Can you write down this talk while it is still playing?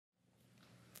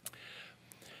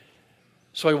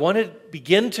So I want to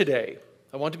begin today.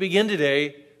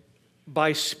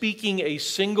 By speaking a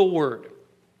single word.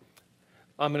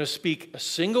 I'm going to speak a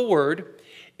single word,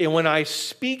 and when I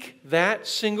speak that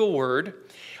single word,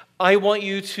 I want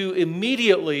you to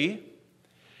immediately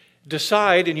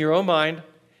decide in your own mind,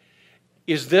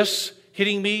 is this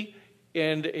hitting me,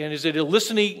 and is it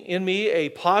eliciting in me a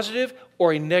positive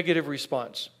or a negative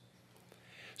response?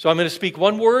 So I'm going to speak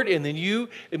one word, and then you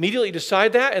immediately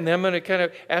decide that, and then I'm going to kind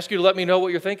of ask you to let me know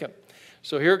what you're thinking.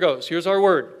 So here it goes. Here's our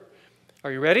word.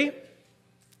 Are you ready?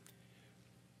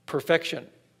 Perfection.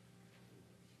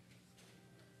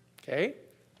 Okay?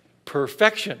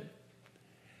 Perfection.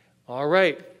 All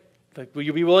right. Will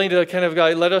you be willing to kind of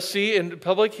let us see in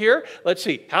public here? Let's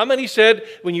see. How many said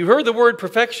when you heard the word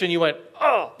perfection, you went,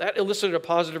 oh, that elicited a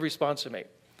positive response in me?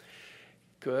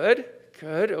 Good.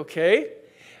 Good. Okay.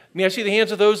 May I see the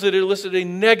hands of those that elicited a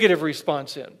negative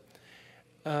response in?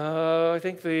 I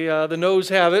think the noes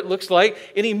have it, looks like.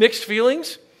 Any mixed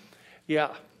feelings?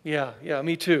 Yeah,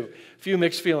 me too. A few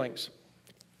mixed feelings.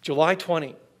 July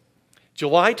 20,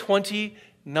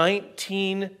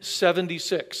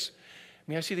 1976.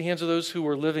 May I see the hands of those who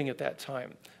were living at that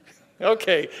time?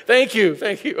 Okay, thank you.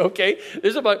 Okay,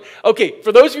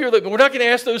 for those of you that we're not going to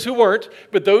ask those who weren't,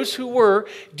 but those who were,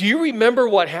 do you remember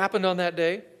what happened on that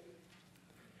day?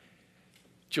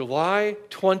 July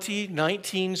 20,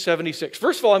 1976.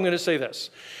 First of all, I'm going to say this.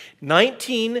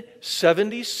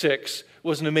 1976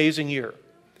 was an amazing year.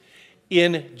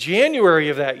 In January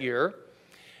of that year,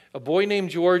 a boy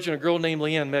named George and a girl named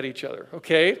Leanne met each other,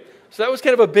 okay? So that was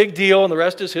kind of a big deal, and the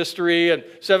rest is history, and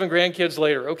 7 grandkids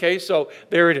later, okay? So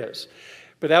there it is.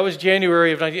 But that was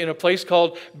January of 19, in a place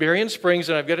called Berrien Springs,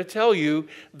 and I've got to tell you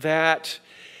that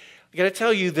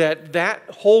that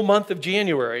whole month of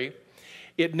January,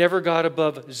 it never got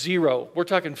above 0. We're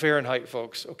talking Fahrenheit,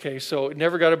 folks, okay? So it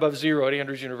never got above 0 at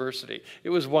Andrews University.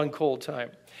 It was one cold time.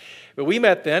 But we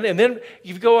met then, and then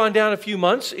you go on down a few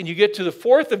months, and you get to the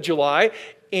 4th of July,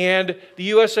 and the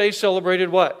USA celebrated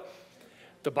what?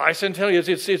 The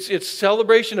bicentennial. It's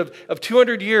celebration of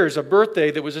 200 years, a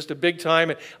birthday that was just a big time.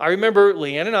 And I remember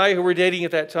Leanne and I, who were dating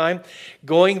at that time,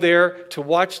 going there to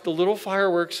watch the little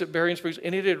fireworks at Berrien Springs.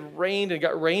 And it had rained and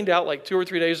got rained out like 2 or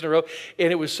 3 days in a row.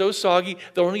 And it was so soggy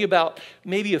that only about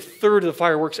maybe a third of the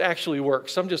fireworks actually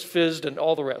worked. Some just fizzed and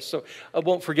all the rest. So I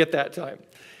won't forget that time.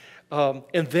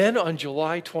 And then on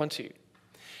July 20,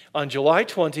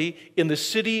 in the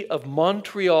city of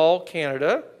Montreal,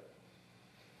 Canada,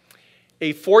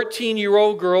 a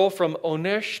 14-year-old girl from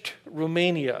Onești,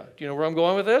 Romania. Do you know where I'm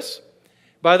going with this?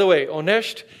 By the way,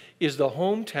 Onești is the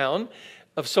hometown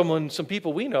of some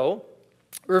people we know,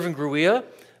 Irvin Gruia,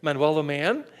 Manuela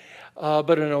Mann.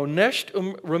 But in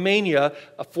Onești, Romania,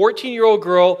 a 14-year-old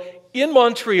girl in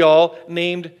Montreal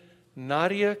named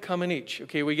Nadia Comaneci.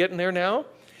 Okay, we getting there now?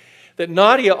 That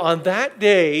Nadia on that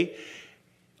day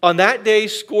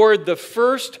scored the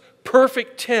first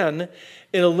perfect 10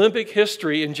 in Olympic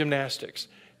history in gymnastics.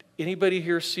 Anybody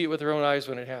here see it with their own eyes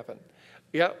when it happened?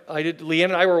 Yeah, I did. Leanne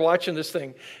and I were watching this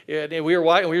thing, and we were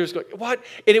watching, and we were just going, what?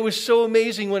 And it was so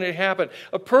amazing when it happened.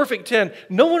 A perfect 10.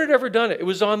 No one had ever done it. It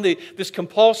was on this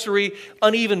compulsory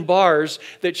uneven bars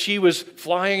that she was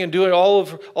flying and doing all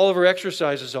of her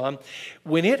exercises on.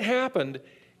 When it happened,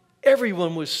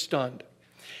 everyone was stunned.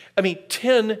 I mean,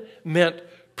 10 meant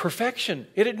perfection.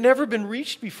 It had never been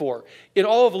reached before in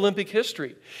all of Olympic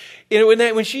history. And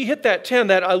when she hit that 10,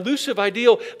 that elusive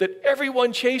ideal that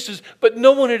everyone chases, but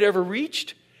no one had ever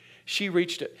reached, she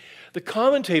reached it. The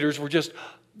commentators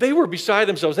they were beside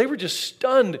themselves. They were just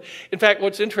stunned. In fact,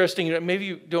 what's interesting, and maybe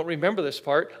you don't remember this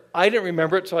part, I didn't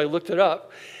remember it, so I looked it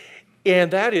up,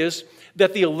 and that is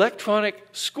that the electronic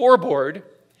scoreboard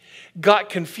got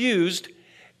confused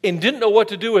and didn't know what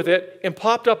to do with it and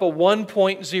popped up a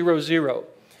 1.00.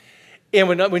 And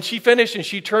when she finished and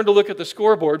she turned to look at the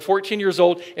scoreboard, 14 years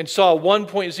old, and saw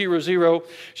 1.00,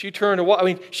 she turned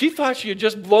to, she thought she had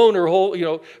just blown her whole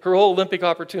Olympic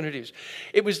opportunities.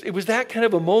 It was that kind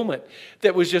of a moment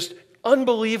that was just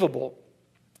unbelievable.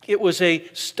 It was a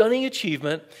stunning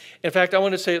achievement. In fact, I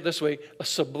want to say it this way, a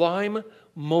sublime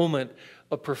moment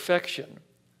of perfection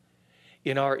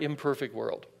in our imperfect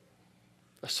world.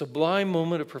 A sublime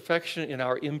moment of perfection in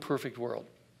our imperfect world.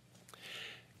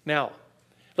 Now,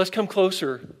 let's come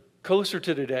closer to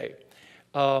today.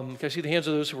 Can I see the hands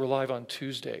of those who were live on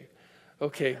Tuesday?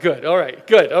 Okay, good. All right,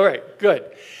 good.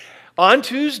 On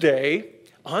Tuesday,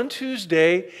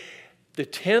 the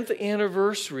 10th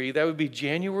anniversary, that would be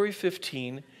January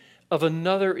 15, of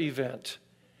another event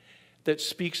that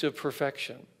speaks of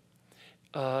perfection.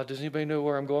 Does anybody know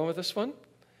where I'm going with this one?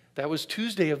 That was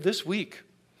Tuesday of this week.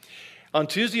 On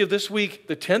Tuesday of this week,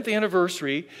 the 10th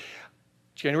anniversary,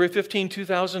 January 15,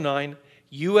 2009,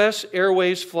 U.S.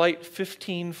 Airways Flight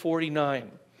 1549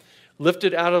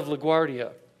 lifted out of LaGuardia.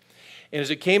 And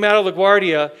as it came out of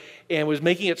LaGuardia and was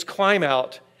making its climb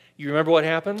out, you remember what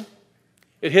happened?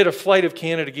 It hit a flight of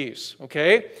Canada geese,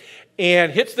 okay?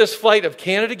 And hits this flight of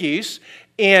Canada geese,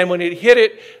 and when it hit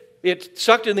it, it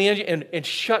sucked in the engine and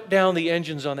shut down the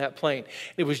engines on that plane.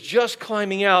 It was just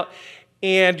climbing out,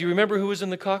 and do you remember who was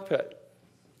in the cockpit?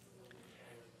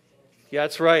 Yeah,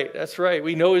 that's right, that's right.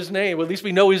 We know his name, well, at least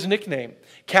we know his nickname.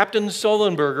 Captain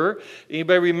Sullenberger.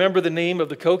 Anybody remember the name of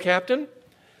the co-captain?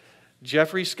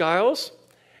 Jeffrey Skiles.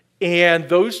 And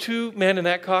those two men in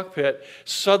that cockpit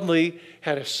suddenly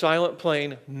had a silent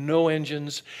plane, no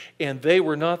engines, and they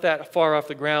were not that far off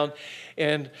the ground.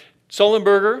 And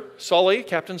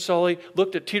Captain Sully,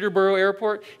 looked at Teterboro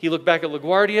Airport. He looked back at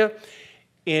LaGuardia,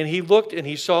 and he looked and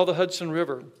he saw the Hudson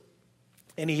River.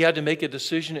 And he had to make a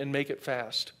decision and make it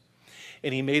fast.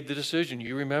 And he made the decision,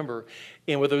 you remember.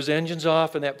 And with those engines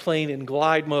off and that plane in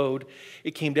glide mode,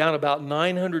 it came down about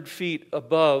 900 feet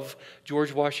above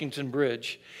George Washington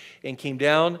Bridge and came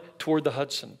down toward the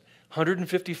Hudson.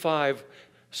 155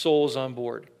 souls on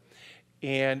board.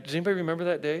 And does anybody remember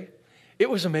that day? It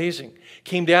was amazing.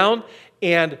 Came down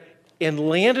and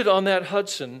landed on that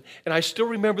Hudson, and I still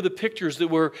remember the pictures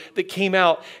that came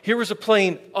out. Here was a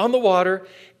plane on the water,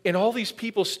 and all these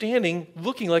people standing,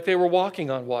 looking like they were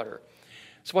walking on water.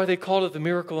 That's why they called it the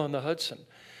miracle on the Hudson.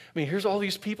 I mean, here's all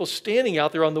these people standing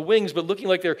out there on the wings, but looking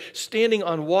like they're standing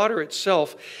on water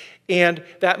itself. And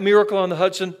that miracle on the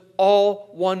Hudson,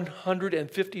 all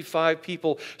 155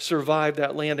 people survived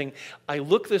that landing. I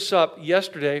looked this up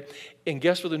yesterday, and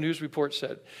guess what the news report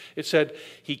said? It said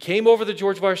he came over the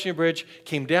George Washington Bridge,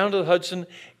 came down to the Hudson,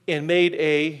 and made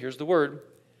here's the word,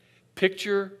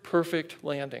 picture-perfect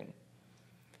landing.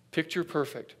 Picture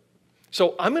perfect.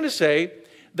 So I'm going to say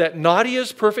that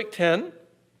Nadia's perfect 10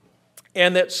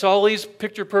 and that Solly's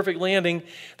picture-perfect landing,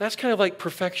 that's kind of like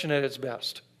perfection at its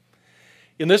best.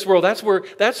 In this world,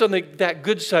 that's on that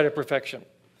good side of perfection.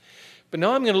 But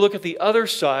now I'm going to look at the other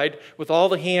side with all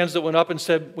the hands that went up and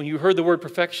said, when you heard the word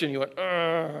perfection, you went,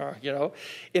 you know.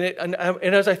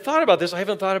 And as I thought about this, I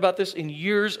haven't thought about this in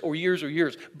years.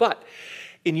 But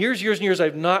in years,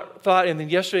 I've not thought, and then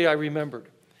yesterday I remembered.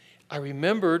 I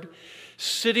remembered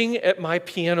sitting at my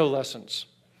piano lessons.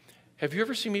 Have you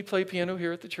ever seen me play piano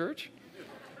here at the church?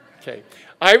 Okay.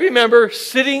 I remember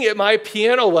sitting at my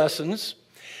piano lessons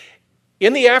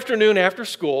in the afternoon after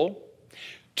school,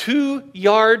 2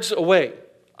 yards away.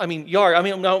 I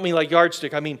don't mean like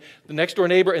yardstick. I mean the next door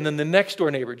neighbor and then the next door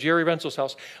neighbor, Jerry Rensel's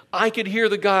house. I could hear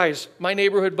the guys, my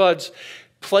neighborhood buds,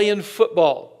 playing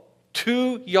football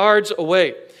 2 yards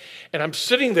away. And I'm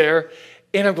sitting there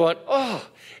and I'm going, oh.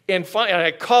 And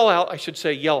I call out, I should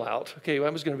say yell out. Okay, I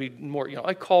was going to be more,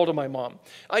 I called to my mom.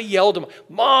 I yelled to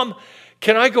Mom,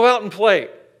 can I go out and play?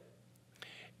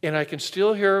 And I can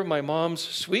still hear my mom's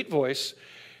sweet voice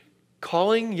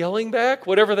yelling back,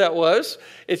 whatever that was.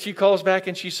 And she calls back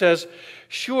and she says,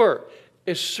 sure,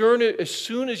 as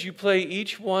soon as you play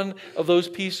each one of those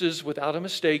pieces without a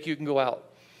mistake, you can go out.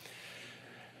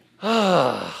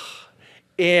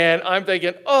 And I'm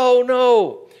thinking, oh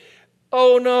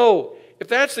no. If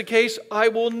that's the case, I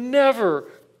will never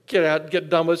get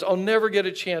done with this. I'll never get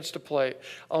a chance to play.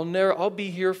 I'll be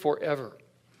here forever.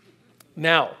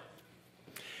 Now,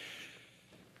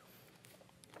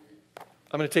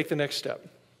 I'm going to take the next step.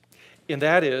 And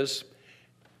that is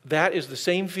the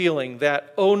same feeling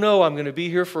that, oh no, I'm going to be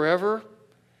here forever.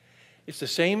 It's the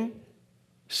same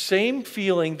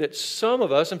feeling that some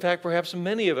of us, in fact, perhaps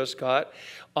many of us got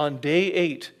on day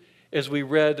 8 as we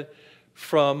read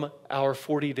from our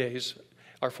 40 days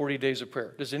of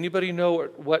prayer. Does anybody know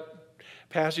what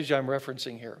passage I'm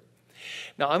referencing here?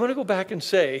 Now, I want to go back and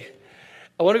say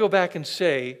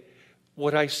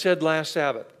what I said last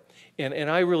Sabbath. And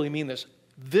I really mean this.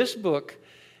 This book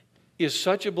is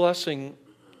such a blessing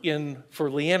for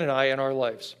Leanne and I in our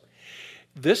lives.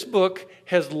 This book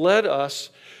has led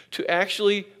us to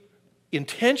actually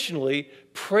intentionally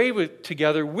pray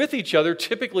together with each other,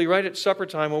 typically right at supper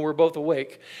time when we're both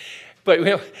awake.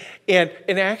 But and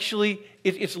actually,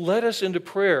 it's led us into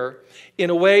prayer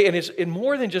in a way, and it's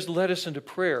more than just led us into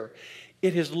prayer.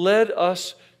 It has led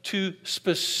us to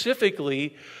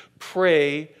specifically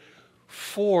pray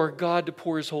for God to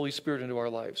pour His Holy Spirit into our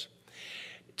lives.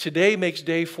 Today makes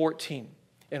day 14,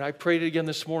 and I prayed it again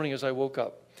this morning as I woke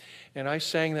up. And I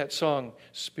sang that song,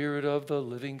 Spirit of the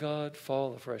living God,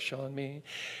 fall afresh on me.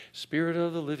 Spirit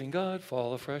of the living God,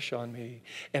 fall afresh on me.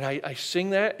 And I sing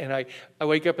that, and I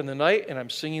wake up in the night, and I'm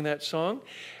singing that song,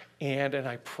 and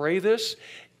I pray this,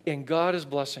 and God is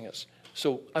blessing us.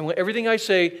 So everything I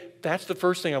say, that's the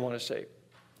first thing I want to say.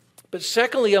 But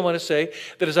secondly, I want to say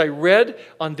that as I read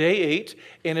on day 8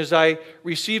 and as I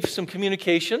received some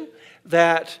communication,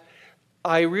 that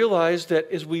I realized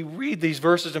that as we read these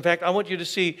verses, in fact, I want you to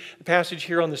see the passage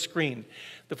here on the screen,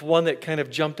 the one that kind of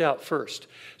jumped out first.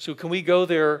 So can we go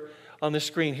there on the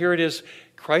screen? Here it is,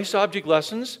 Christ Object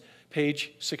Lessons,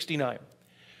 page 69.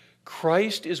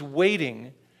 Christ is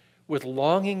waiting with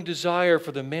longing desire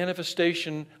for the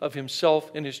manifestation of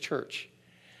himself in his church.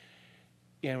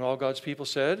 And all God's people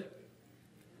said,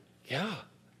 yeah,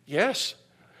 yes.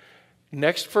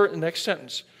 Next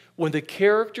sentence. When the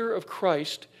character of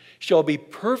Christ shall be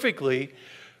perfectly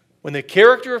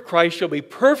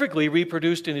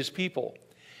reproduced in his people,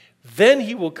 then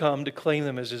he will come to claim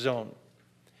them as his own.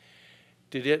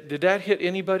 Did that hit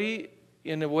anybody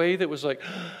in a way that was like,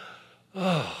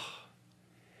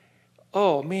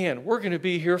 oh man, we're going to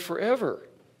be here forever?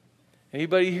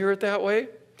 Anybody hear it that way?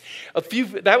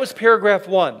 That was paragraph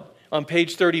 1 on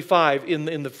page 35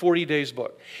 in the 40 Days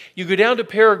book. You go down to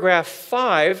paragraph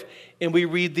 5 and we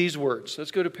read these words.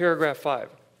 Let's go to paragraph 5.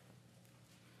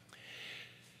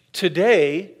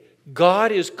 Today,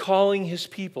 God is calling his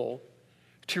people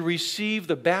to receive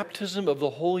the baptism of the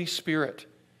Holy Spirit.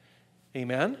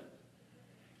 Amen?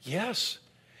 Yes.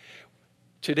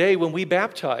 Today, when we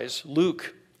baptize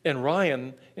Luke and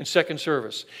Ryan in second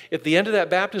service, at the end of that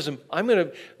baptism, I'm going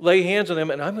to lay hands on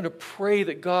them and I'm going to pray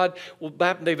that God will,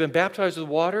 they've been baptized with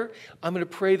water, I'm going to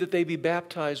pray that they be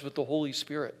baptized with the Holy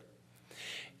Spirit.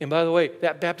 And by the way,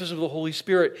 that baptism of the Holy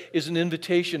Spirit is an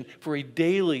invitation for a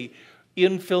daily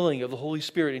infilling of the Holy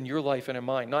Spirit in your life and in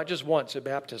mine. Not just once at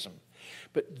baptism,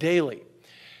 but daily.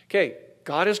 Okay,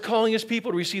 God is calling his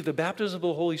people to receive the baptism of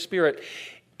the Holy Spirit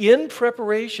in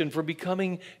preparation for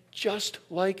becoming just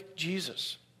like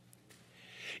Jesus,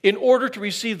 in order to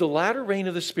receive the latter rain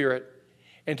of the Spirit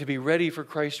and to be ready for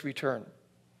Christ's return.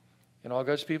 And all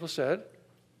God's people said,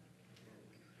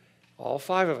 all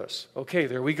 5 of us. Okay,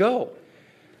 there we go.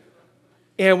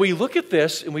 And we look at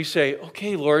this and we say,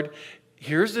 okay, Lord,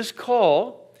 here's this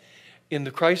call in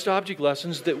the Christ Object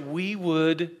Lessons that we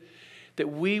would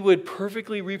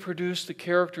perfectly reproduce the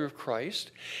character of Christ,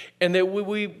 and that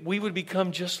we would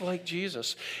become just like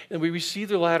Jesus, and we receive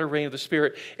the latter rain of the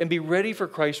Spirit and be ready for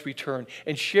Christ's return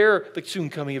and share the soon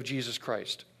coming of Jesus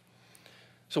Christ.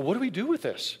 So what do we do with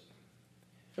this?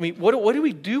 I mean, what do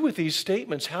we do with these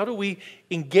statements? How do we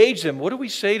engage them? What do we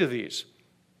say to these?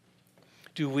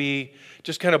 Do we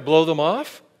just kind of blow them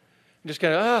off? Just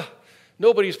kind of,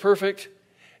 nobody's perfect.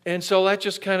 And so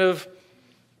that's kind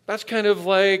of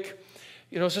like,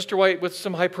 Sister White with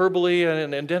some hyperbole,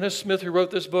 and Dennis Smith, who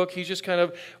wrote this book, he's just kind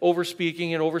of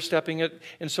overspeaking and overstepping it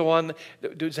and so on.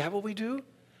 Is that what we do?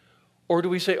 Or do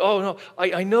we say, oh, no,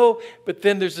 I know, but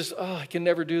then there's this, I can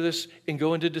never do this, and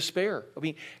go into despair? I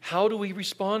mean, how do we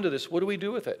respond to this? What do we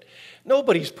do with it?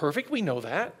 Nobody's perfect. We know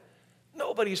that.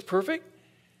 Nobody's perfect.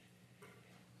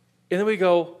 And then we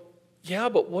go, yeah,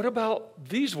 but what about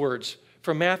these words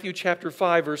from Matthew chapter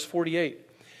 5, verse 48?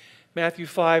 Matthew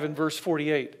 5 and verse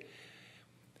 48.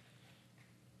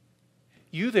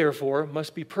 You, therefore,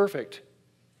 must be perfect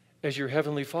as your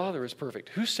heavenly Father is perfect.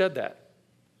 Who said that?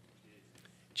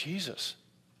 Jesus.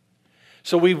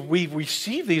 So we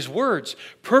receive these words,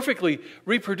 perfectly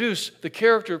reproduce the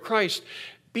character of Christ,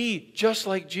 be just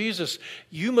like Jesus.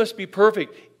 You must be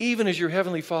perfect, even as your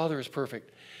heavenly Father is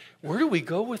perfect. Where do we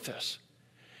go with this?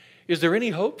 Is there any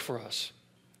hope for us?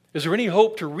 Is there any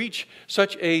hope to reach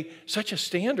such a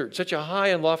standard, such a high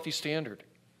and lofty standard?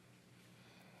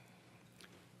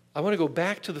 I want to go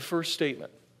back to the first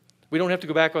statement. We don't have to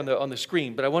go back on the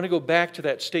screen, but I want to go back to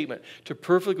that statement, to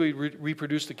perfectly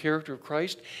reproduce the character of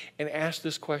Christ, and ask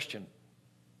this question.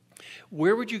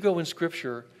 Where would you go in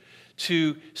Scripture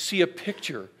to see a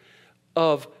picture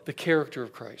of the character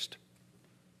of Christ?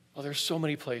 Well, there's so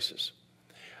many places.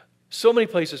 So many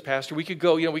places, Pastor. We could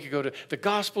go to the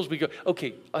Gospels.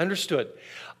 Okay, understood.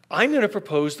 I'm going to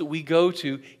propose that we go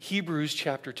to Hebrews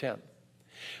chapter 10.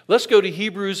 Let's go to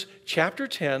Hebrews chapter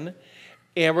 10,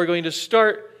 and we're going to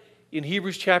start in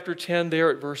Hebrews chapter 10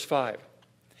 there at verse 5.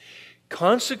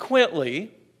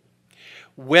 Consequently,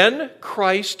 when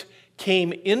Christ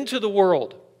came into the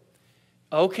world,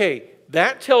 okay,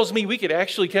 that tells me we could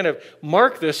actually kind of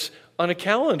mark this on a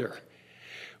calendar.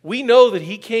 We know that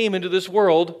he came into this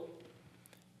world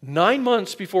 9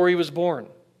 months before he was born.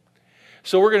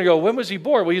 So we're going to go, when was he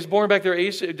born? Well, he was born back there,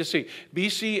 BC,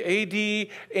 AD,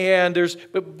 and there's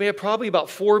probably about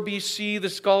 4 BC, the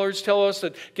scholars tell us,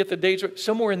 that get the dates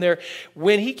somewhere in there.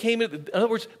 When he came in other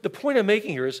words, the point I'm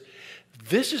making here is,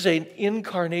 this is an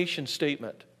incarnation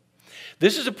statement.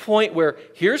 This is a point where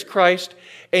here's Christ,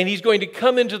 and he's going to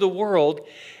come into the world,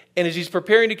 And as he's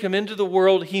preparing to come into the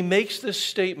world, he makes this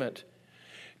statement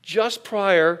just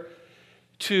prior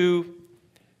to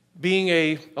being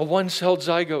a one-celled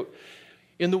zygote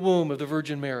in the womb of the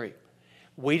Virgin Mary,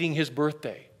 waiting his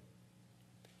birthday.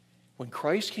 When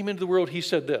Christ came into the world, he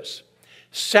said this,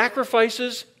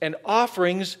 "Sacrifices and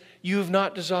offerings you have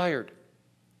not desired."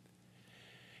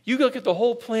 You look at the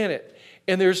whole planet,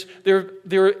 and there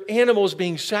are animals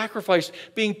being sacrificed,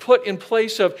 being put in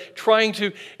place of trying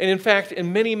to, and in fact,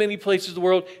 in many, many places of the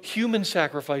world, human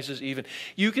sacrifices even.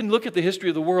 You can look at the history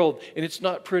of the world, and it's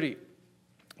not pretty.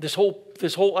 This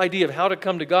whole idea of how to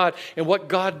come to God and what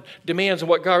God demands and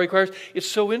what God requires, it's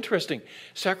so interesting.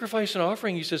 Sacrifice and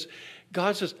offering, he says,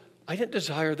 God says, I didn't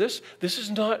desire this. This is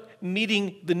not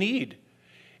meeting the need.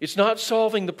 It's not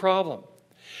solving the problem.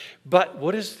 But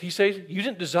what does he say? You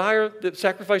didn't desire the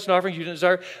sacrifice and offerings, you didn't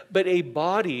desire, but a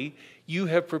body you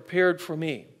have prepared for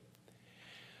me.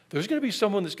 There's going to be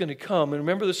someone that's going to come. And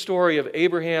remember the story of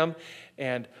Abraham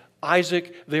and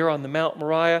Isaac there on the Mount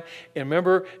Moriah. And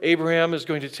remember, Abraham is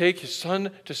going to take his son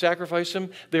to sacrifice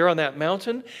him there on that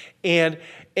mountain. And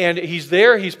he's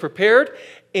there, he's prepared.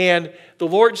 And the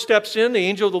Lord steps in, the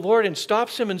angel of the Lord, and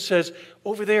stops him and says,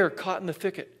 over there, caught in the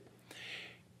thicket.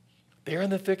 There in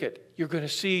the thicket, you're going to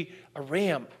see a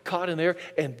ram caught in there,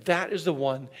 and that is the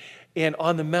one. And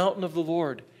on the mountain of the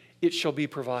Lord, it shall be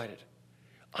provided.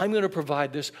 I'm going to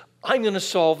provide this. I'm going to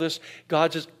solve this.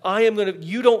 God says,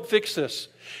 you don't fix this.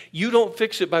 You don't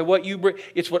fix it by what you bring.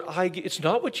 It's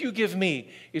not what you give me.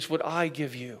 It's what I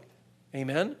give you.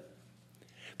 Amen?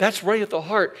 That's right at the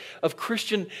heart of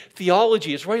Christian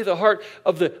theology. It's right at the heart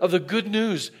of the good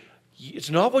news. It's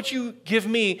not what you give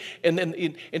me and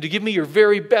to give me your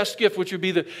very best gift, which would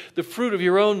be the fruit of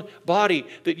your own body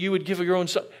that you would give of your own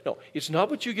son. No, it's not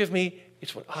what you give me.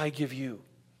 It's what I give you.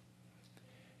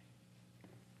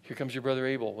 Here comes your brother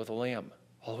Abel with a lamb.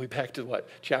 All the way back to what?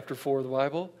 Chapter 4 of the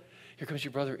Bible? Here comes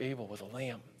your brother Abel with a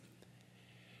lamb.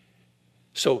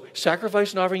 So,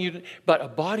 sacrifice and offering, but a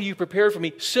body you prepared for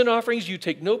me. Sin offerings you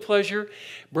take no pleasure.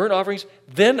 Burnt offerings.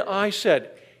 Then I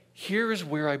said, here is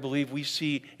where I believe we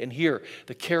see and hear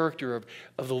the character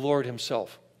of the Lord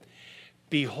himself.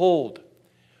 Behold,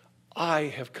 I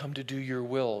have come to do your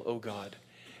will, O God,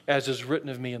 as is written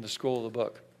of me in the scroll of the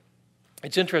book.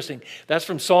 It's interesting. That's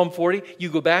from Psalm 40. You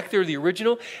go back there to the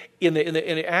original, and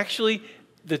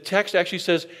the text actually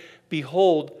says,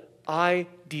 behold, I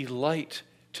delight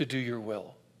to do your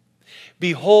will.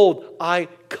 Behold, I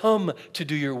come to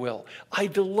do your will. I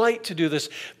delight to do this.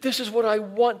 This is what I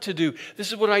want to do.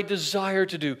 This is what I desire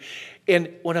to do.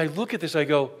 And when I look at this, I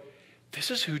go,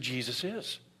 this is who Jesus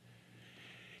is.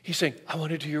 He's saying, I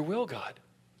want to do your will, God.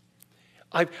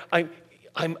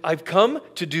 I've come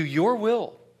to do your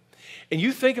will. And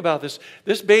you think about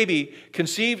this baby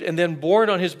conceived and then born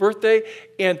on his birthday,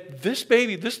 and this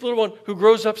baby, this little one who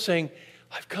grows up saying,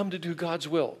 I've come to do God's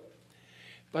will.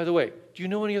 By the way, do you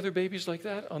know any other babies like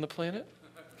that on the planet?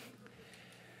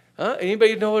 Huh?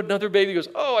 Anybody know another baby goes,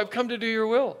 oh, I've come to do your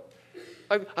will.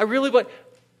 I really want.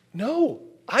 No,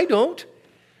 I don't.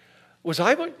 Was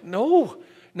I? No,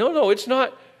 it's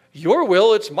not your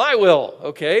will, it's my will,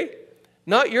 okay?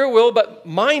 Not your will, but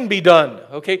mine be done,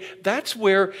 okay? That's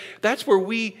where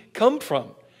we come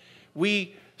from.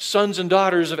 We sons and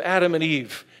daughters of Adam and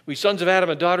Eve. We sons of Adam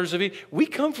and daughters of Eve. We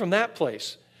come from that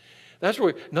place. That's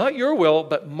where, not your will,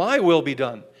 but my will be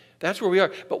done. That's where we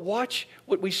are. But watch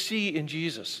what we see in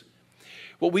Jesus.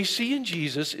 What we see in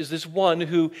Jesus is this one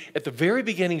who, at the very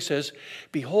beginning, says,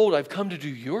 behold, I've come to do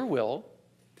your will.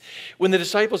 When the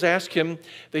disciples ask him,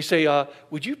 they say,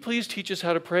 would you please teach us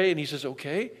how to pray? And he says,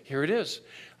 okay, here it is.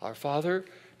 Our Father,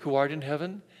 who art in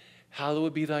heaven,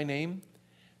 hallowed be thy name.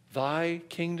 Thy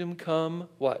kingdom come,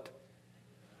 what?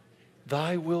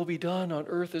 Thy will be done on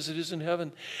earth as it is in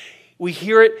heaven. We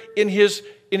hear it in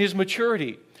his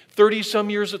maturity,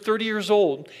 30 years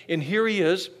old, and here he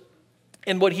is.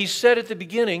 And what he said at the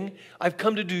beginning, I've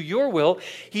come to do your will,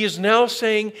 he is now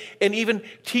saying, and even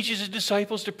teaches his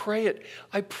disciples to pray it.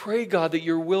 I pray, God, that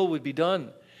your will would be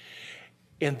done.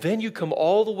 And then you come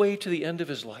all the way to the end of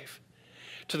his life,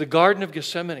 to the Garden of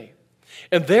Gethsemane.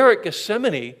 And there at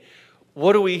Gethsemane,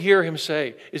 what do we hear him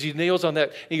say as he nails on that?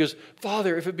 And he goes,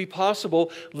 Father, if it be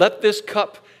possible, let this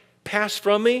cup pass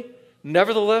from me.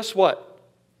 Nevertheless, what?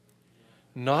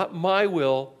 Not my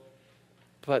will,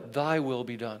 but thy will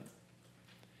be done.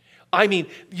 I mean,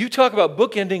 you talk about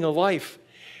bookending a life.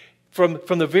 From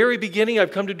the very beginning,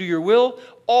 I've come to do your will,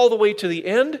 all the way to the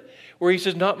end, where he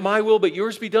says, not my will, but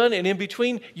yours be done, and in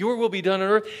between, your will be done on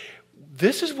earth.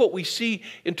 This is what we see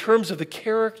in terms of the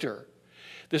character.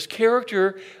 This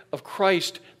character of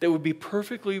Christ that would be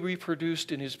perfectly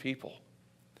reproduced in his people.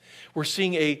 We're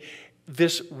seeing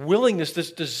this willingness,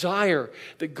 this desire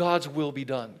that God's will be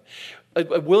done.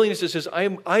 A willingness that says,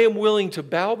 I am willing to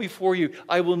bow before you.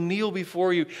 I will kneel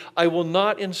before you. I will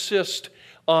not insist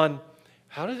on,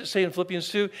 how does it say in Philippians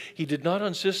 2? He did not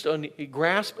insist on a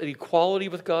grasp at equality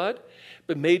with God,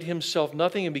 but made himself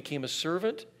nothing and became a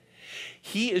servant.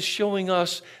 He is showing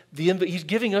us, he's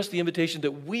giving us the invitation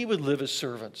that we would live as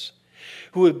servants,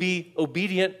 who would be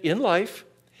obedient in life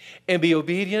and be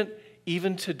obedient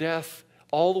even to death,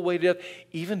 all the way to death,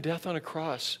 even death on a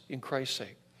cross in Christ's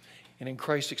sake and in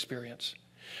Christ's experience.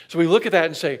 So we look at that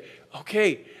and say,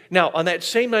 okay, now on that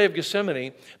same night of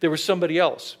Gethsemane, there was somebody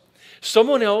else.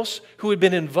 Someone else who had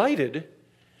been invited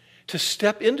to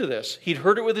step into this. He'd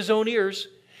heard it with his own ears.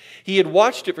 He had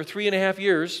watched it for 3.5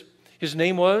 years. His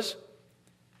name was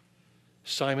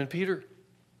Simon Peter.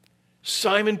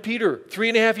 Simon Peter,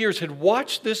 3.5 years, had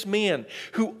watched this man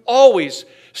who always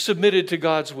submitted to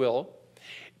God's will.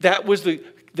 That was the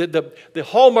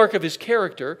hallmark of his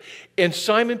character. And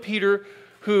Simon Peter,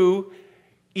 who,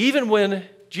 even when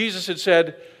Jesus had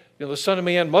said, the Son of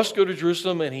Man must go to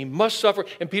Jerusalem and he must suffer.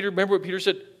 And Peter, remember what Peter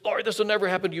said? Lord, this will never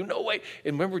happen to you. No way.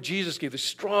 And remember, Jesus gave the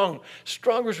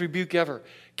strongest rebuke ever.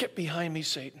 Get behind me,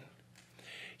 Satan.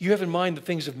 You have in mind the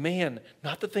things of man,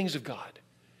 not the things of God.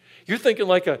 You're thinking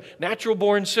like a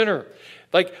natural-born sinner,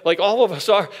 like all of us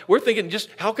are. We're thinking, just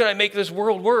how can I make this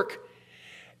world work?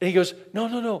 And he goes,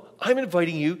 no. I'm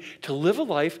inviting you to live a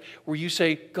life where you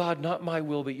say, God, not my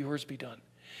will, but yours be done.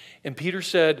 And Peter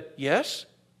said, yes.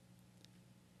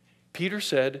 Peter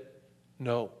said,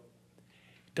 no.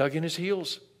 Dug in his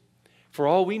heels. For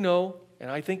all we know,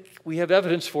 and I think we have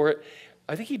evidence for it,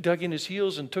 I think he dug in his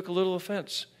heels and took a little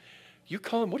offense. You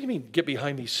call him, what do you mean, get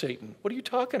behind me, Satan? What are you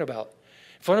talking about?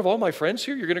 In front of all my friends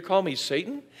here, you're going to call me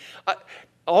Satan?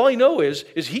 All I know is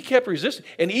he kept resisting.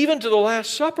 And even to the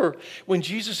Last Supper, when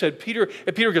Jesus said, Peter,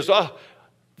 and Peter goes,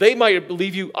 they might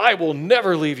leave you. I will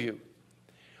never leave you.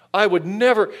 I would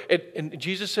never. And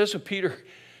Jesus says to Peter,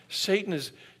 Satan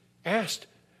has asked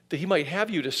that he might have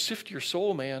you to sift your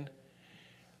soul, man.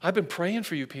 I've been praying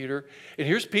for you, Peter. And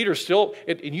here's Peter still,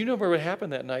 and you know what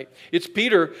happened that night. It's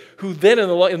Peter who then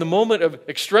in the moment of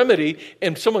extremity,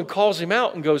 and someone calls him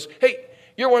out and goes, hey,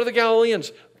 you're one of the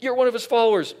Galileans. You're one of his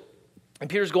followers. And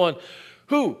Peter's going,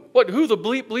 who? Who the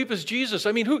bleep is Jesus?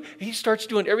 I mean, who? He starts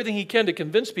doing everything he can to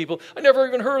convince people. I never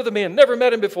even heard of the man, never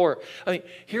met him before. I mean,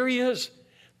 here he is.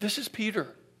 This is Peter.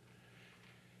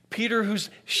 Peter who's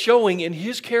showing in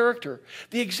his character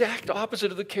the exact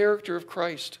opposite of the character of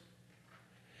Christ.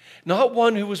 Not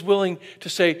one who was willing to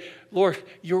say, Lord,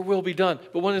 your will be done.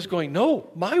 But one is going, no,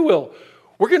 my will.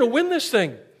 We're going to win this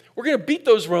thing. We're going to beat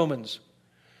those Romans.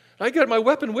 I got my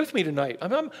weapon with me tonight.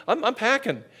 I'm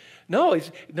packing. No,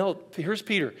 here's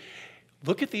Peter.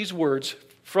 Look at these words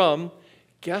from,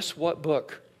 guess what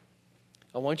book?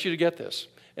 I want you to get this.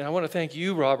 And I want to thank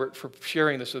you, Robert, for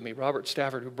sharing this with me. Robert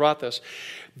Stafford, who brought this.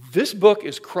 This book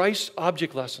is Christ's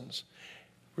Object Lessons,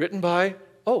 written by,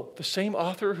 the same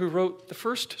author who wrote the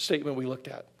first statement we looked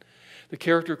at. The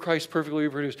character of Christ perfectly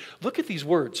reproduced. Look at these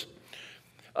words.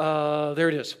 There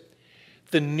it is.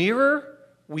 The nearer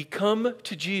we come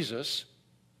to Jesus,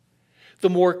 the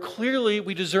more clearly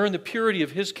we discern the purity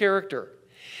of his character,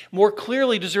 more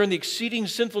clearly discern the exceeding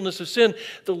sinfulness of sin,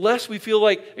 the less we feel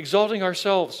like exalting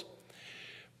ourselves.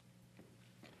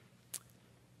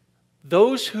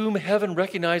 Those whom heaven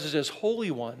recognizes as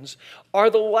holy ones are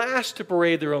the last to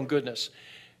parade their own goodness.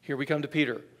 Here we come to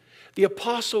Peter. The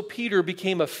Apostle Peter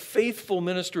became a faithful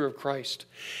minister of Christ.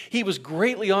 He was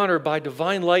greatly honored by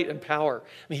divine light and power.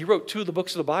 I mean, he wrote 2 of the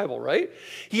books of the Bible, right?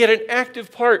 He had an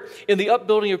active part in the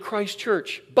upbuilding of Christ's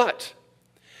church. But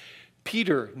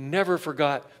Peter never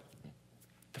forgot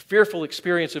the fearful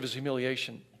experience of his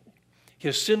humiliation.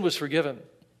 His sin was forgiven.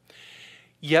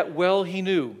 Yet well he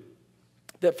knew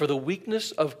that for the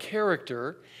weakness of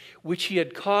character which he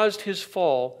had caused his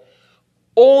fall,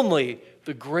 only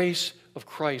the grace of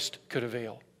Christ could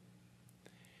avail.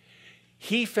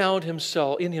 He found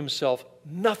in himself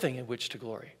nothing in which to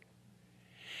glory.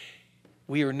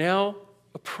 We are now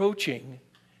approaching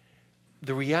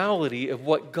the reality of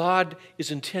what God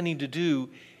is intending to do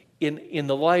in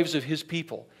the lives of his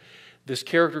people. This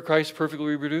character of Christ perfectly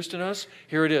reproduced in us,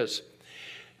 here it is.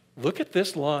 Look at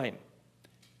this line.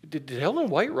 Did Ellen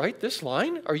White write this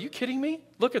line? Are you kidding me?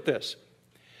 Look at this.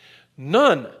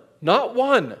 None, not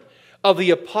one, of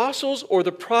the apostles or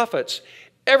the prophets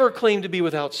ever claimed to be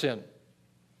without sin.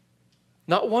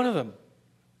 Not one of them.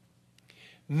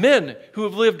 Men who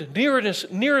have lived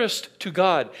nearest to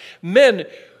God. Men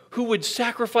who would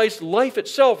sacrifice life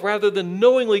itself rather than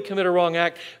knowingly commit a wrong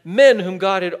act. Men whom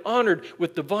God had honored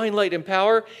with divine light and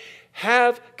power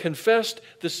have confessed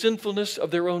the sinfulness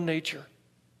of their own nature.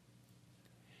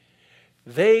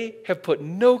 They have put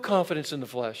no confidence in the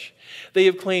flesh. They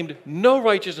have claimed no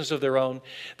righteousness of their own.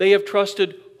 They have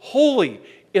trusted wholly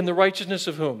in the righteousness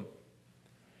of whom?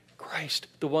 Christ,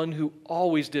 the one who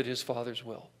always did his Father's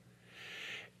will.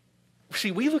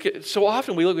 See, so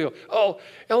often we go, oh,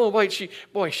 Ellen White, she's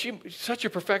such a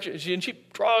perfectionist, and she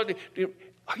draws.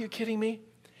 Are you kidding me?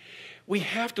 We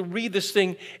have to read this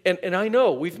thing, and I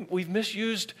know we've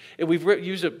misused, and we've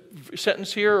used a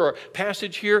sentence here or a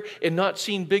passage here and not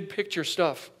seen big picture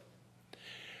stuff.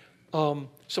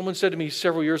 Someone said to me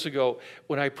several years ago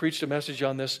when I preached a message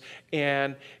on this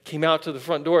and came out to the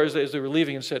front door as they were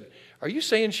leaving and said, "Are you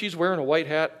saying she's wearing a white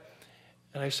hat?"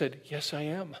 And I said, "Yes, I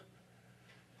am.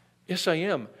 Yes, I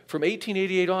am." From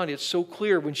 1888 on, it's so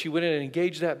clear when she went in and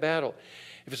engaged that battle.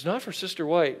 If it's not for Sister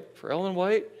White, for Ellen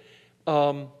White,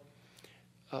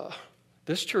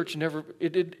 this church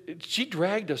she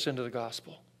dragged us into the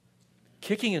gospel,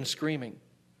 kicking and screaming.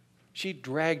 She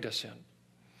dragged us in.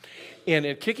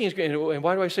 And kicking and screaming, and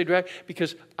why do I say drag?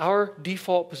 Because our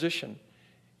default position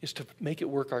is to make it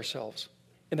work ourselves.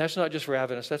 And that's not just for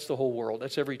Adventists, that's the whole world,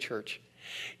 that's every church.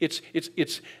 It's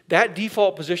that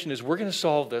default position is we're going to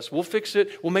solve this. We'll fix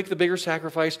it. We'll make the bigger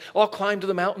sacrifice. I'll climb to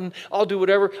the mountain. I'll do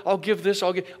whatever. I'll give this.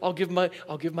 I'll give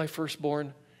my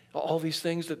firstborn. All these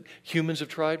things that humans have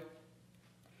tried.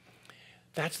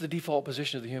 That's the default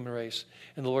position of the human race.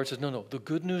 And the Lord says, no. The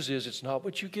good news is it's not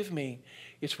what you give me.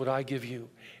 It's what I give you.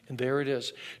 And there it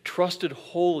is. Trusted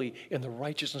wholly in the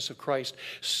righteousness of Christ.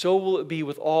 So will it be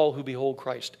with all who behold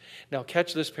Christ. Now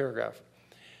catch this paragraph.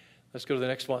 Let's go to the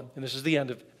next one. And this is the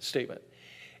end of the statement.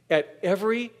 At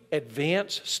every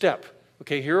advance step.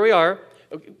 Okay, here we are.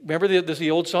 Remember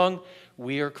the old song?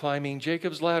 We are climbing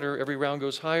Jacob's ladder. Every round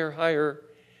goes higher, higher.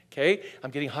 Okay,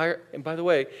 I'm getting higher. And by the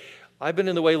way, I've been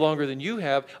in the way longer than you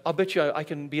have. I'll bet you I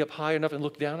can be up high enough and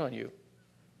look down on you.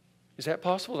 Is that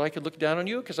possible that I could look down on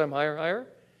you because I'm higher, higher?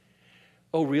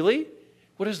 Oh, really?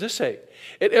 What does this say?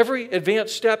 At every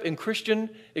advanced step in Christian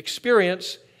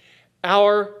experience,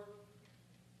 our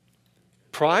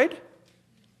pride,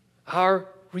 our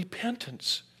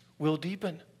repentance will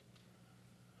deepen.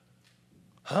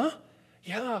 Huh?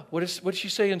 Yeah. What does she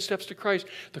say in Steps to Christ?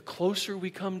 The closer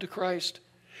we come to Christ,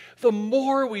 the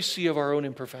more we see of our own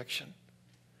imperfection.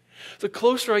 The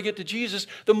closer I get to Jesus,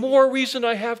 the more reason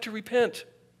I have to repent.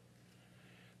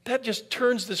 That just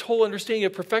turns this whole understanding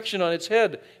of perfection on its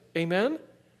head. Amen?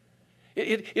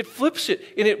 It flips it.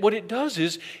 And what it does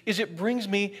is it brings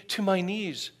me to my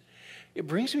knees. It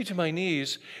brings me to my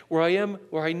knees where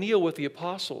I kneel with the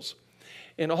apostles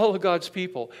and all of God's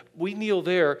people. We kneel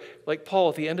there like Paul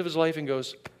at the end of his life and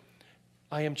goes,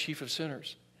 I am chief of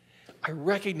sinners. I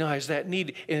recognize that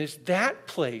need, and it's that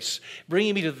place,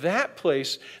 bringing me to that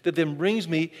place that then brings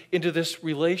me into this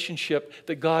relationship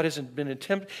that God hasn't been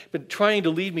trying to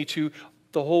lead me to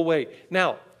the whole way.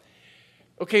 Now,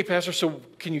 okay, Pastor, so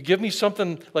can you give me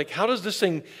something, like how does this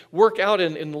thing work out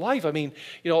in life? I mean,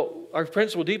 our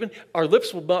repentance will deepen, our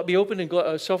lips will not be open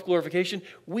in self-glorification.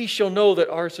 We shall know that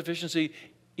our sufficiency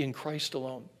in Christ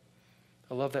alone.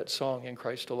 I love that song, In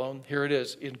Christ Alone. Here it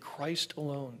is, in Christ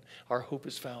alone, our hope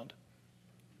is found.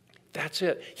 That's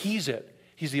it. He's it.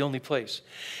 He's the only place.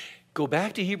 Go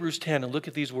back to Hebrews 10 and look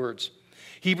at these words.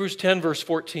 Hebrews 10, verse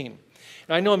 14.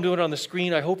 And I know I'm doing it on the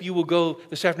screen. I hope you will go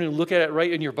this afternoon and look at it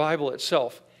right in your Bible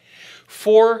itself.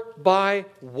 For by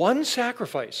one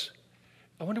sacrifice,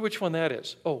 I wonder which one that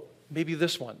is. Oh, maybe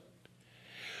this one.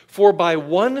 For by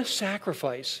one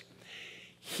sacrifice,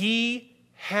 he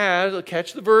has,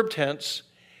 catch the verb tense,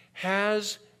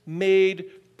 has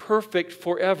made perfect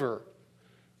forever.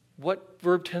 What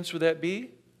verb tense would that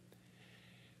be?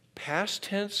 Past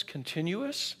tense,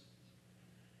 continuous.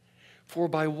 For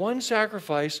by one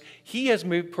sacrifice, he has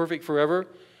made perfect forever.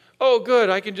 Oh, good,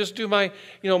 I can just do my,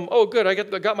 oh, good, I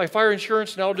got my fire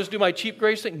insurance, and I'll just do my cheap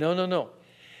grace thing. No.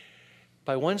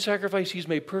 By one sacrifice, he's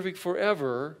made perfect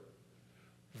forever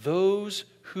those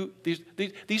who,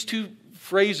 these two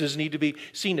phrases need to be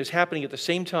seen as happening at the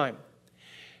same time.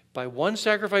 By one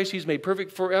sacrifice, he's made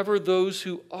perfect forever those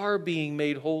who are being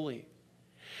made holy.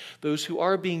 Those who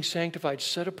are being sanctified,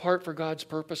 set apart for God's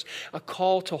purpose. A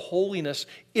call to holiness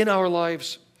in our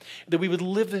lives. That we would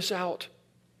live this out.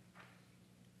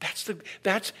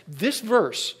 That's this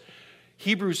verse.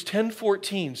 Hebrews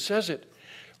 10:14 says it.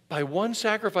 By one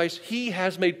sacrifice, he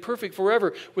has made perfect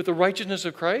forever with the righteousness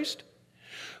of Christ.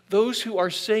 Those who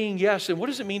are saying yes. And what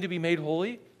does it mean to be made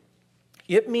holy?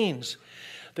 It means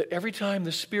that every time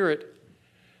the Spirit,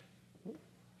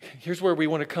 here's where we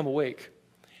want to come awake.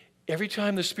 Every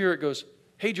time the Spirit goes,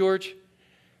 hey, George,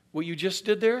 what you just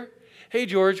did there, Hey,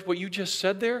 George, what you just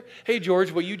said there? Hey,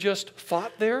 George, what you just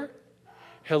thought there?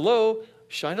 Hello?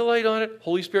 Shine a light on it.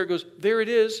 Holy Spirit goes, there it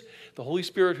is. The Holy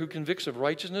Spirit who convicts of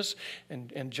righteousness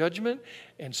and judgment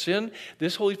and sin.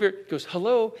 This Holy Spirit goes,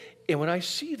 hello. And when I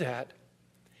see that,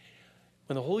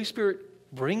 when the Holy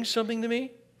Spirit brings something to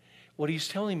me, what he's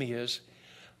telling me is,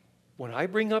 when I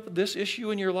bring up this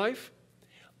issue in your life,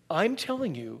 I'm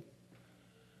telling you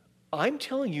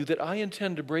that I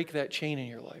intend to break that chain in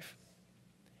your life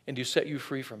and to set you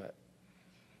free from it.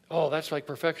 Oh, that's like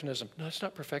perfectionism. No, it's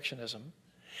not perfectionism.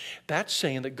 That's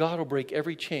saying that God will break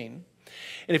every chain.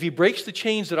 And if he breaks the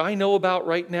chains that I know about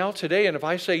right now, today, and if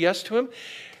I say yes to him,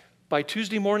 by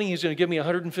Tuesday morning, he's going to give me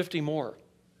 150 more.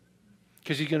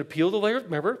 Because he's going to peel the layer,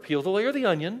 remember, peel the layer of the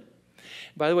onion.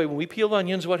 By the way, when we peel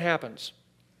onions, what happens?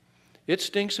 It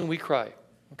stinks and we cry,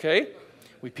 okay?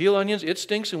 We peel onions, it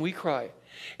stinks and we cry.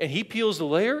 And he peels the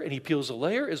layer, and he peels the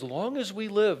layer as long as we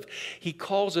live. He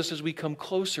calls us as we come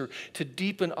closer to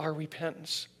deepen our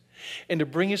repentance and to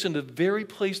bring us into the very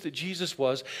place that Jesus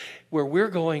was, where we're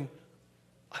going,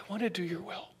 I want to do your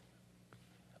will.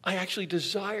 I actually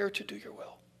desire to do your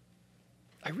will.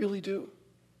 I really do.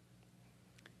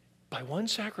 By one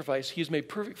sacrifice, he has made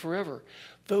perfect forever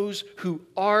those who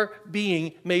are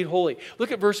being made holy.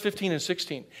 Look at verse 15 and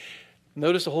 16.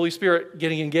 Notice the Holy Spirit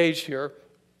getting engaged here.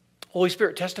 Holy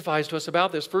Spirit testifies to us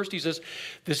about this. First, he says,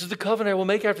 this is the covenant I will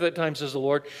make after that time, says the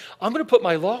Lord. I'm going to put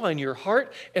my law on your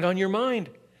heart and on your mind.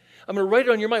 I'm going to write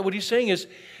it on your mind. What he's saying is,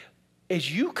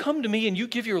 as you come to me and you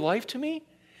give your life to me,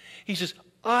 he says,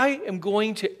 I am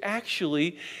going to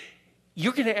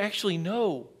you're going to actually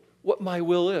know what my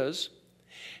will is.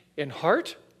 In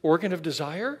heart, organ of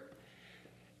desire,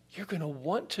 you're going to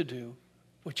want to do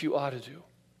what you ought to do.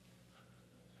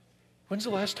 When is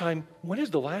the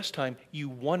last time you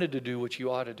wanted to do what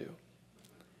you ought to do?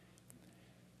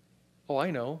 Oh,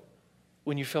 I know.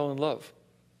 When you fell in love.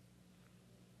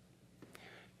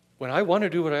 When I want to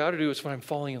do what I ought to do, it's when I'm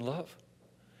falling in love.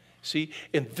 See,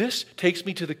 and this takes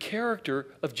me to the character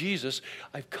of Jesus.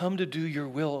 I've come to do your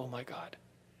will, oh my God.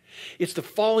 It's the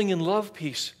falling in love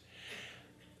piece.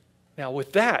 Now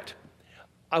with that,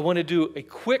 I want to do a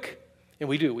quick, and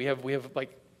we have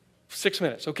like 6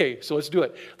 minutes. Okay, so let's do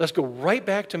it. Let's go right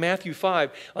back to Matthew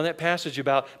 5 on that passage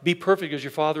about be perfect as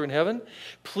your Father in heaven.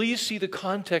 Please see the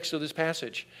context of this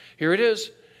passage. Here it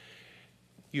is.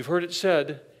 You've heard it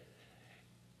said,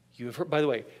 by the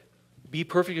way, be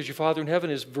perfect as your Father in heaven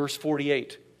is verse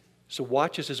 48. So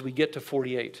watch us as we get to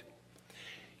 48.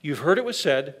 You've heard it was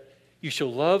said, you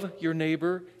shall love your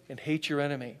neighbor and hate your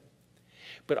enemy.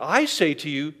 But I say to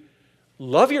you,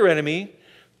 love your enemy,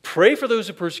 pray for those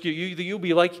who persecute you, that you'll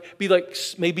be like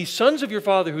maybe sons of your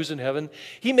Father who's in heaven.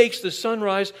 He makes the sun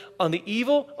rise on the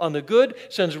evil, on the good,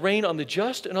 sends rain on the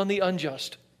just and on the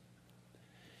unjust.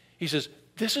 He says,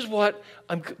 this is what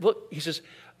he says,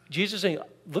 Jesus is saying,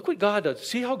 look what God does.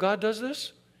 See how God does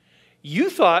this? You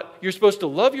thought you're supposed to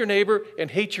love your neighbor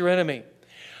and hate your enemy.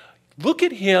 Look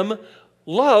at him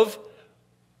love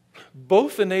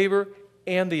both the neighbor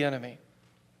and the enemy.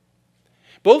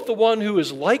 Both the one who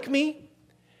is like me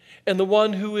and the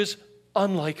one who is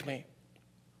unlike me.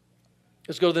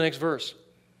 Let's go to the next verse.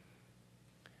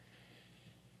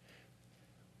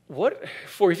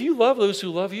 For if you love those who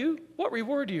love you, what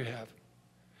reward do you have?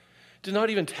 Do not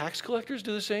even tax collectors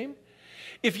do the same?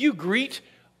 If you greet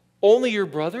only your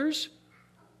brothers,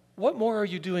 what more are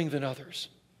you doing than others?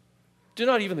 Do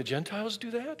not even the Gentiles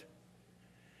do that?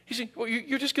 He's saying, well,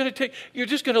 you're just going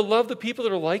to love the people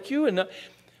that are like you, and not.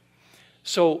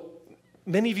 So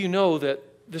many of you know that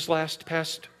this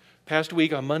past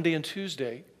week on Monday and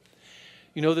Tuesday,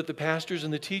 you know that the pastors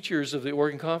and the teachers of the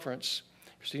Oregon Conference,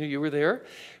 Christina, you were there,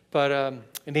 but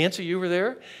Nancy, you were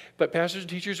there, but pastors and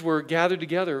teachers were gathered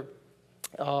together,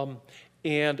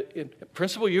 and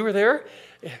Principal, you were there,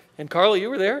 and Carla, you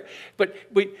were there, but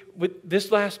this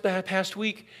past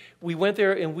week, we went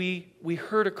there and we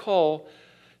heard a call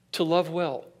to love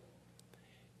well,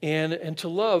 and to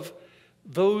love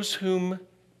those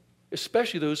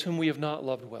especially those whom we have not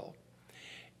loved well.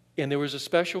 And there was a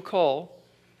special call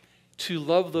to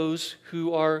love those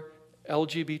who are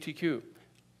LGBTQ.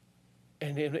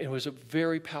 And it was a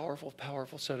very powerful,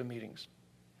 powerful set of meetings.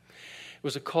 It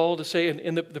was a call to say,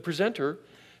 and the presenter,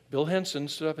 Bill Henson,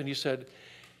 stood up and he said,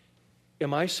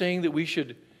 am I saying that we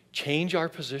should change our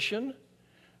position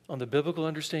on the biblical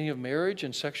understanding of marriage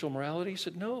and sexual morality? He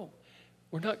said, no.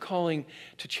 We're not calling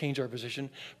to change our position,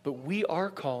 but we are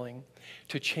calling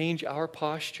to change our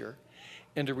posture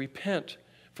and to repent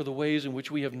for the ways in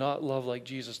which we have not loved like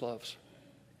Jesus loves.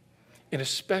 And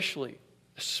especially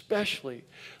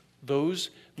those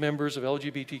members of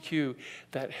LGBTQ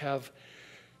that have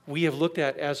we have looked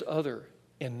at as other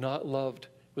and not loved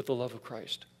with the love of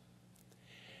Christ.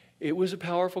 It was a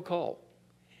powerful call.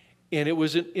 And it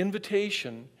was an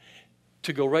invitation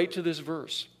to go right to this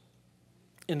verse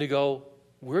and to go,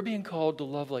 we're being called to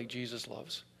love like Jesus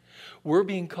loves. We're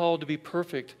being called to be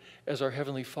perfect as our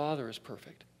Heavenly Father is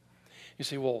perfect. You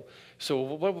say, well, so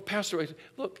what, Pastor?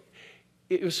 Look,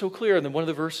 it was so clear. And then one of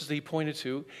the verses that he pointed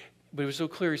to, but it was so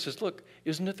clear. He says, look,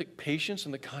 isn't it the patience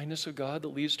and the kindness of God that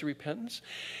leads to repentance?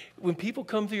 When people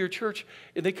come to your church,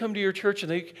 and they come to your church,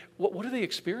 and what do they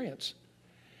experience?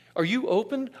 Are you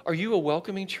open? Are you a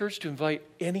welcoming church to invite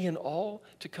any and all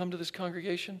to come to this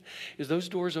congregation? Is those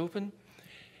doors open?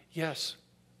 Yes,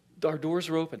 our doors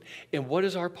are open. And what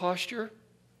is our posture?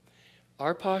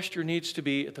 Our posture needs to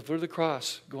be at the foot of the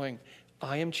cross going,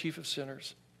 I am chief of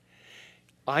sinners.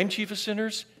 I'm chief of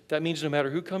sinners. That means no matter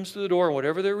who comes to the door and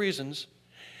whatever their reasons,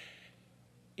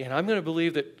 and I'm going to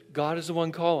believe that God is the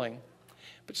one calling.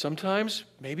 But sometimes,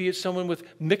 maybe it's someone with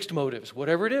mixed motives,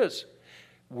 whatever it is.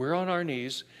 We're on our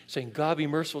knees saying, God, be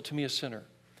merciful to me, a sinner.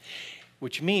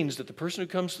 Which means that the person who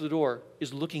comes to the door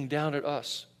is looking down at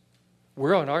us.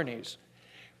 We're on our knees.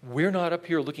 We're not up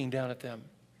here looking down at them.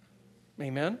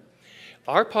 Amen?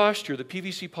 Our posture, the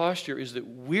PVC posture, is that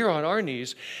we're on our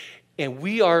knees and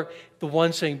we are the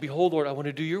ones saying, behold, Lord, I want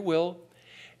to do your will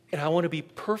and I want to be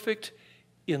perfect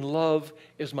in love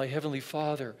as my Heavenly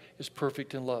Father is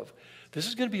perfect in love. This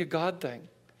is going to be a God thing.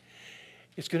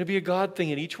 It's going to be a God thing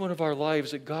in each one of our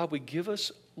lives that God would give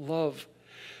us love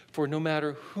for no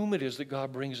matter whom it is that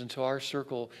God brings into our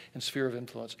circle and sphere of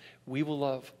influence. We will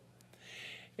love.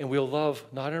 And we'll love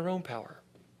not in our own power,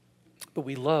 but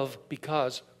we love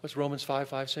because, what's Romans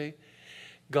 5:5 say?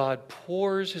 God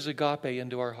pours his agape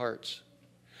into our hearts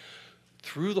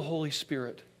through the Holy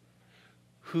Spirit,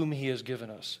 whom he has given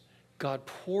us. God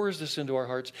pours this into our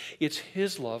hearts. It's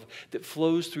his love that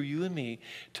flows through you and me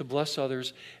to bless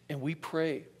others. And we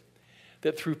pray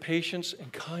that through patience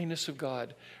and kindness of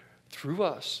God, through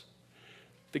us,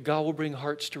 that God will bring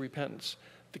hearts to repentance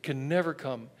that can never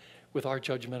come with our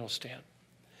judgmental stand.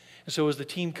 And so as the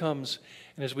team comes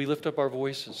and as we lift up our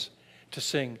voices to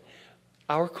sing,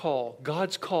 our call,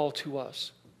 God's call to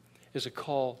us, is a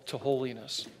call to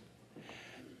holiness.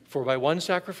 For by one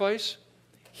sacrifice,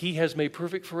 he has made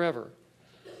perfect forever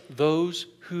those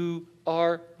who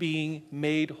are being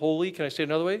made holy. Can I say it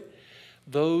another way?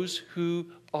 Those who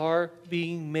are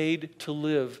being made to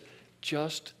live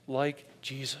just like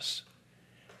Jesus.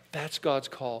 That's God's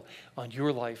call on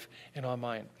your life and on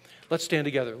mine. Let's stand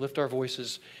together, lift our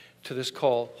voices to this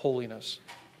call, holiness.